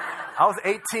 I was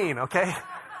 18, okay?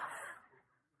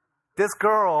 This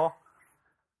girl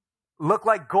looked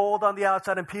like gold on the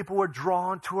outside and people were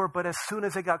drawn to her, but as soon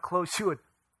as they got close, she would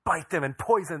bite them and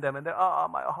poison them, and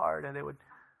my heart, and they would.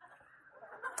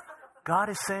 God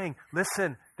is saying,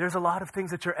 listen, there's a lot of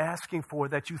things that you're asking for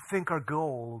that you think are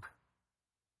gold,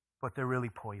 but they're really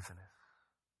poisonous.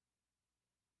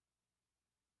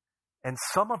 And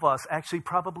some of us, actually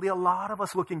probably a lot of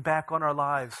us looking back on our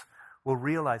lives, will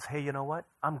realize, hey, you know what?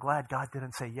 I'm glad God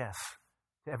didn't say yes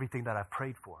to everything that I've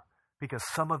prayed for, because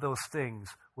some of those things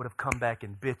would have come back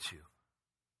and bit you.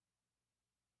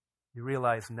 You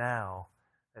realize now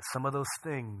that some of those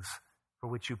things for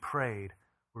which you prayed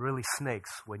were really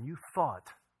snakes when you thought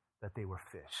that they were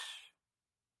fish.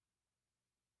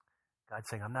 God's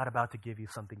saying, I'm not about to give you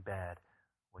something bad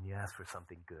when you ask for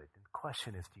something good. And the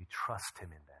question is, do you trust him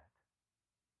in that?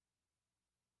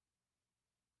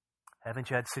 Haven't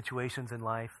you had situations in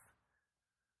life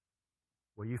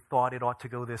where you thought it ought to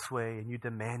go this way and you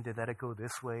demanded that it go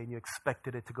this way and you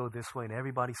expected it to go this way and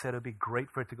everybody said it would be great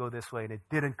for it to go this way and it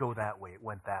didn't go that way, it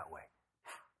went that way.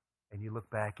 And you look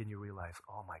back and you realize,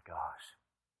 oh my gosh,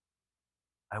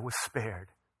 I was spared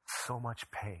so much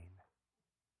pain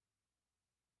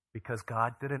because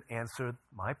God didn't answer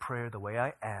my prayer the way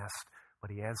I asked, but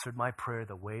he answered my prayer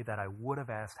the way that I would have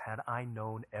asked had I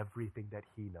known everything that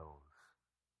he knows.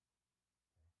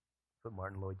 That's what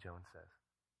Martin Lloyd-Jones says.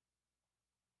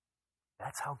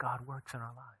 That's how God works in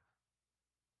our lives.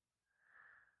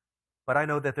 But I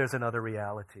know that there's another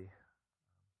reality.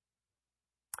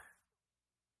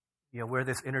 We're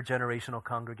this intergenerational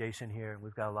congregation here, and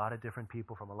we've got a lot of different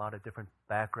people from a lot of different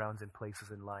backgrounds and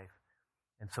places in life.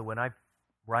 And so when I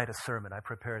write a sermon, I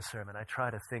prepare a sermon, I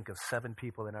try to think of 7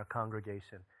 people in our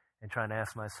congregation and try and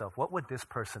ask myself, what would this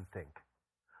person think?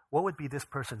 What would be this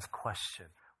person's question?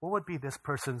 What would be this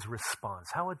person's response?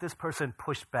 How would this person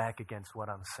push back against what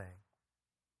I'm saying?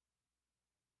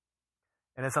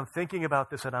 And as I'm thinking about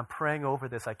this and I'm praying over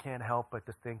this, I can't help but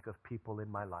to think of people in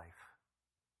my life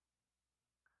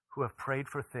who have prayed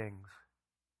for things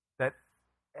that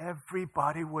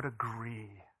everybody would agree.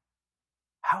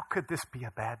 How could this be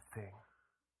a bad thing?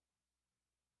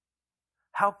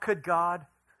 How could God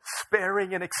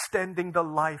sparing and extending the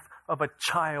life of a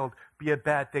child be a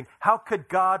bad thing? How could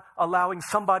God allowing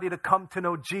somebody to come to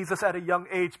know Jesus at a young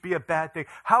age be a bad thing?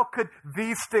 How could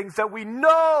these things that we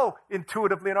know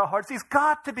intuitively in our hearts, these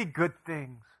got to be good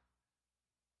things?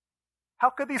 How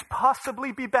could these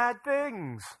possibly be bad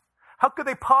things? How could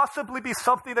they possibly be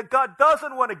something that God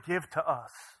doesn't want to give to us?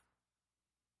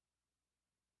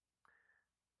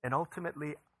 And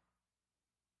ultimately,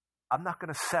 I'm not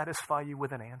going to satisfy you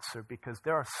with an answer, because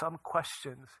there are some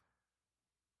questions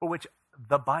for which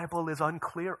the Bible is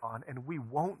unclear on, and we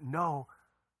won't know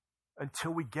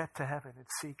until we get to heaven and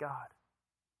see God.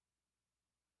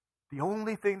 The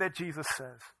only thing that Jesus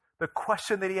says, the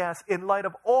question that he asks in light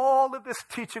of all of this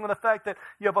teaching on the fact that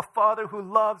you have a Father who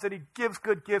loves and he gives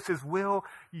good gifts, is, will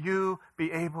you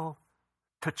be able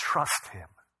to trust him?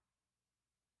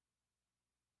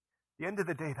 At the end of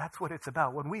the day, that's what it's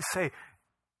about. When we say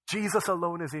Jesus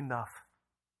alone is enough,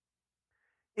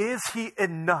 is he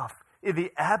enough in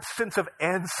the absence of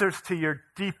answers to your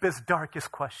deepest,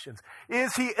 darkest questions?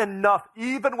 Is he enough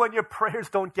even when your prayers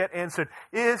don't get answered?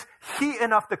 Is he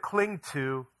enough to cling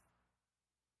to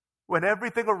when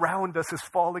everything around us is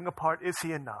falling apart? Is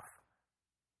he enough?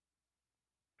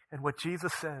 And what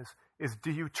Jesus says is,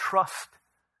 do you trust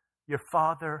your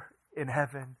Father in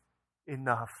heaven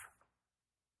enough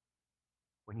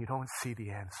when you don't see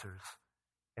the answers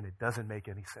and it doesn't make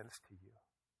any sense to you?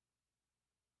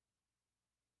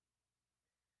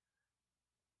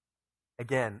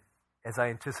 Again, as I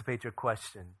anticipate your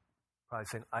question, probably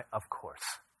saying, of course.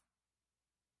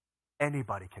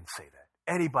 Anybody can say that.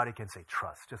 Anybody can say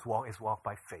trust. Just walk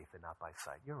by faith and not by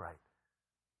sight. You're right.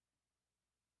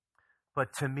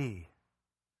 But to me,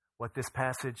 what this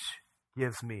passage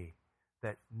gives me,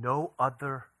 that no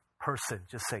other person,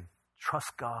 just saying,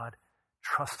 trust God,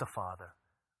 trust the Father,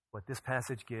 what this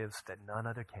passage gives that none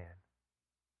other can,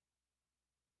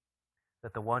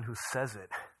 that the one who says it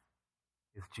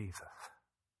is Jesus.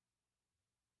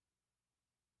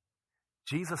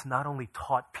 Jesus not only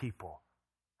taught people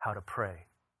how to pray,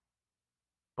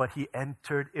 but he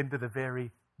entered into the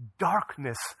very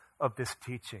darkness of this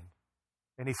teaching.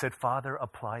 And he said, Father,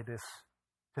 apply this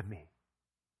to me.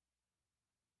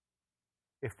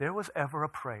 If there was ever a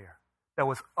prayer that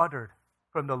was uttered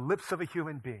from the lips of a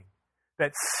human being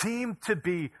that seemed to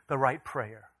be the right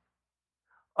prayer,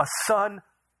 a son,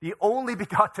 the only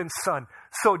begotten Son,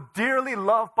 so dearly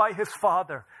loved by his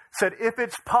Father, said, if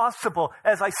it's possible,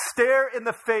 as I stare in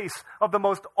the face of the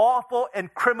most awful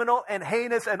and criminal and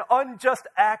heinous and unjust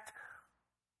act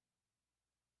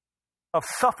of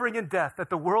suffering and death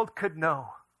that the world could know,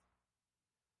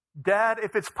 Dad,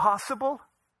 if it's possible,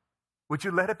 would you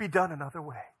let it be done another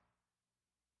way?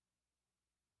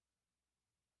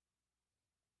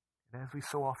 And as we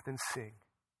so often sing,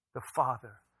 the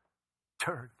Father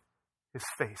turned his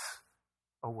face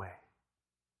away.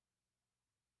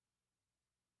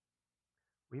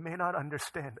 We may not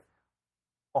understand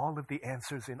all of the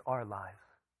answers in our lives,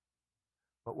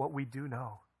 but what we do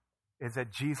know is that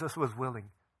Jesus was willing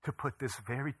to put this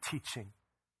very teaching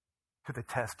to the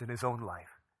test in his own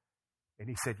life. And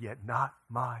he said, yet not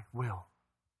my will,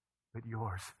 but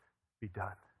yours be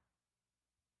done.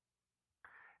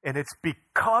 And it's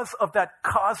because of that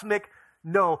cosmic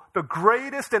no, the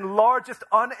greatest and largest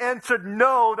unanswered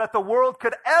no that the world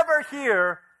could ever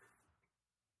hear,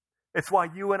 it's why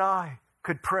you and I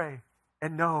could pray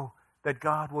and know that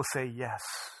God will say yes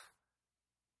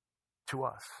to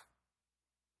us.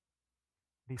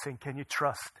 He's saying, can you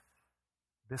trust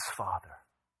this Father?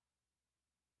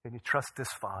 Can you trust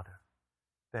this Father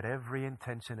that every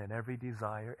intention and every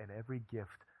desire and every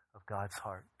gift of God's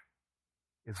heart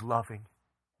is loving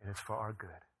and is for our good?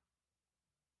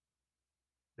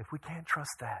 If we can't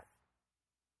trust that,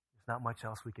 there's not much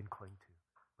else we can cling to.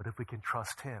 But if we can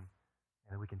trust him,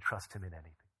 and we can trust him in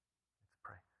anything. Let's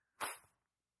pray.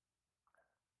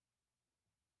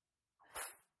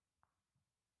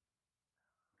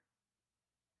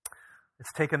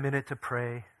 Let's take a minute to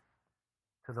pray.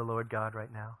 to the Lord God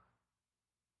right now?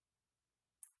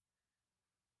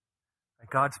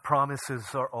 God's promises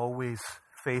are always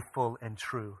faithful and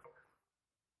true.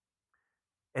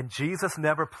 And Jesus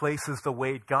never places the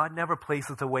weight, God never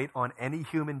places the weight on any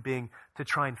human being to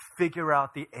try and figure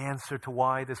out the answer to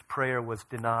why this prayer was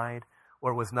denied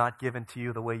or was not given to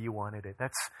you the way you wanted it.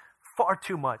 That's far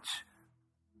too much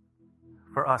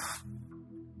for us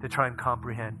to try and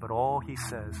comprehend. But all he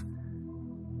says,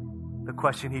 the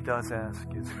question he does ask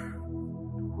is,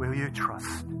 will you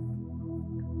trust?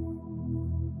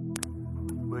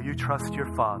 Will you trust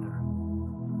your Father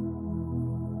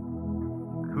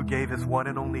who gave his one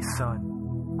and only Son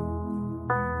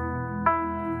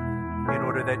in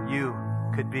order that you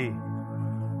could be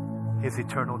his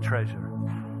eternal treasure,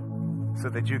 so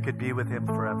that you could be with him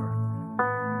forever?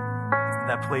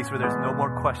 That place where there's no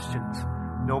more questions,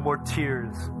 no more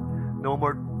tears, no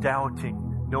more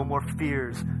doubting, no more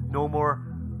fears, no more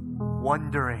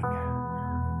wondering.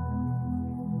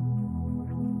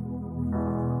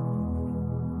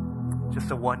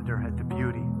 Just a wonder at the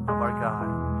beauty of our God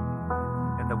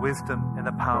and the wisdom and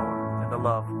the power and the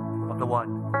love of the one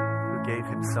who gave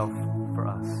himself for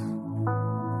us.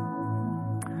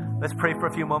 Let's pray for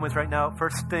a few moments right now.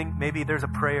 First thing, maybe there's a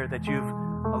prayer that you've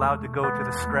allowed to go to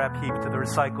the scrap heap, to the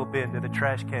recycle bin, to the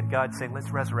trash can. God's saying,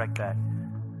 let's resurrect that.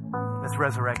 Let's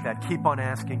resurrect that. Keep on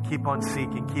asking, keep on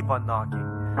seeking, keep on knocking.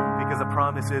 Because the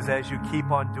promise is, as you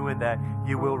keep on doing that,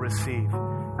 you will receive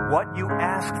what you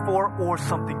asked for or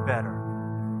something better.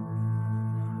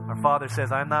 Our Father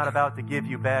says, I'm not about to give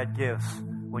you bad gifts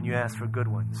when you ask for good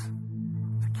ones.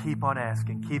 So keep on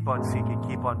asking, keep on seeking,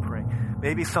 keep on praying.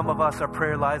 Maybe some of us, our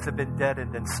prayer lives have been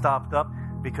deadened and stopped up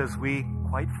because we,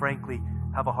 quite frankly,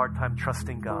 have a hard time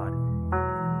trusting God.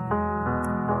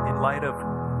 In light of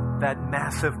that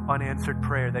massive unanswered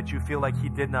prayer that you feel like he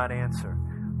did not answer,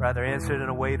 rather answered in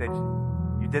a way that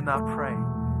you did not pray.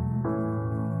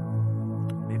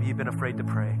 Maybe you've been afraid to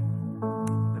pray.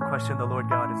 The question the Lord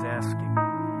God is asking,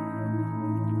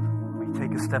 will you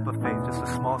take a step of faith, just a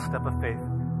small step of faith,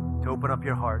 to open up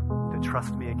your heart, to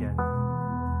trust me again?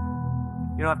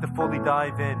 You don't have to fully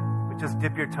dive in, but just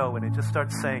dip your toe in it. Just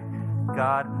start saying,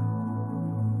 God,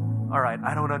 all right,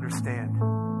 I don't understand.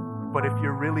 But if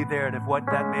you're really there, and if what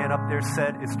that man up there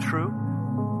said is true,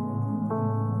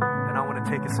 then I want to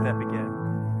take a step again.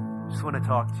 I just want to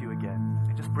talk to you again.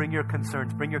 And just bring your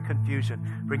concerns, bring your confusion,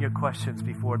 bring your questions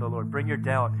before the Lord. Bring your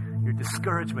doubt, your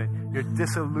discouragement, your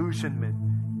disillusionment.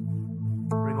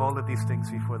 Bring all of these things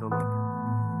before the Lord.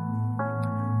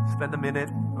 Spend a minute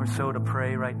or so to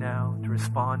pray right now, to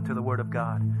respond to the Word of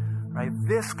God. Right?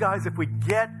 This, guys, if we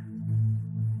get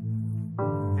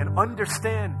and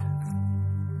understand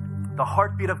the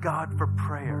heartbeat of God for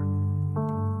prayer,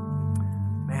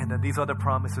 man, then these other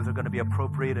promises are going to be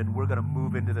appropriated, and we're going to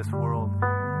move into this world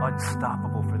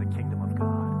unstoppable for the kingdom of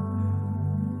God.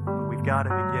 But we've got to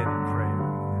begin in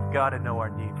prayer. We've got to know our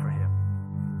need for him.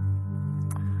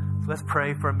 So let's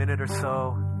pray for a minute or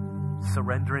so,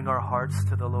 surrendering our hearts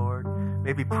to the Lord.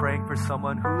 Maybe praying for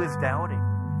someone who is doubting.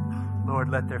 Lord,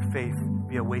 let their faith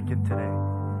be awakened today.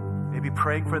 Maybe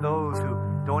praying for those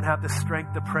who don't have the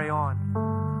strength to pray on.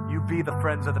 You be the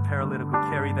friends of the paralytic who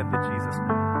carry them to Jesus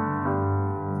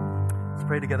now. Let's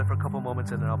pray together for a couple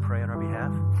moments, and then I'll pray on our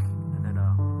behalf, and then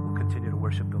we'll continue to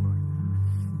worship the Lord.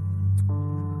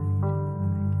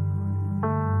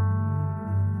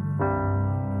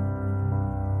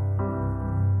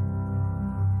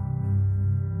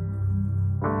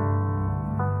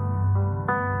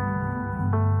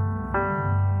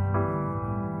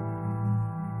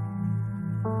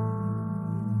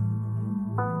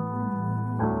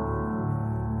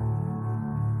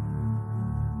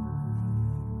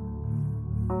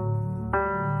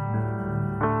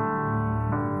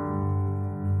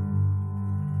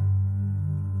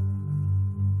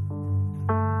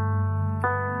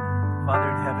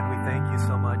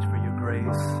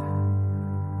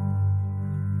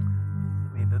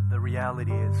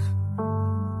 Reality is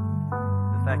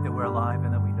the fact that we're alive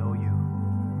and that we know you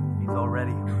means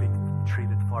already we're being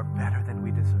treated far better than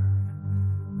we deserve.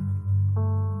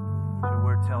 Your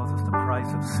word tells us the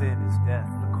price of sin is death,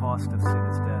 the cost of sin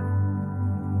is death.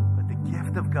 But the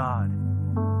gift of God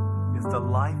is the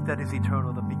life that is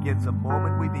eternal, that begins the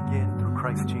moment we begin through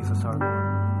Christ Jesus our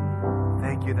Lord.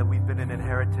 Thank you that we've been an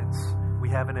inheritance. We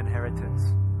have an inheritance.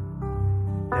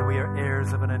 That we are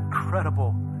heirs of an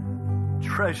incredible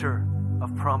treasure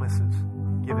of promises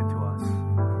given to us.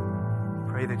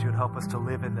 Pray that you would help us to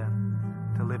live in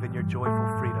them, to live in your joyful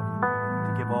freedom,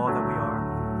 to give all that we are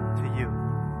to you,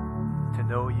 to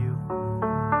know you,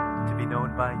 to be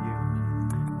known by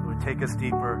you. Lord, take us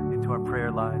deeper into our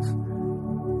prayer lives.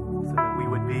 so that we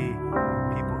would be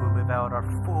people who live out our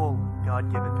full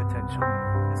God-given potential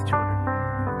as children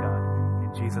of God.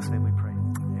 In Jesus' name we pray.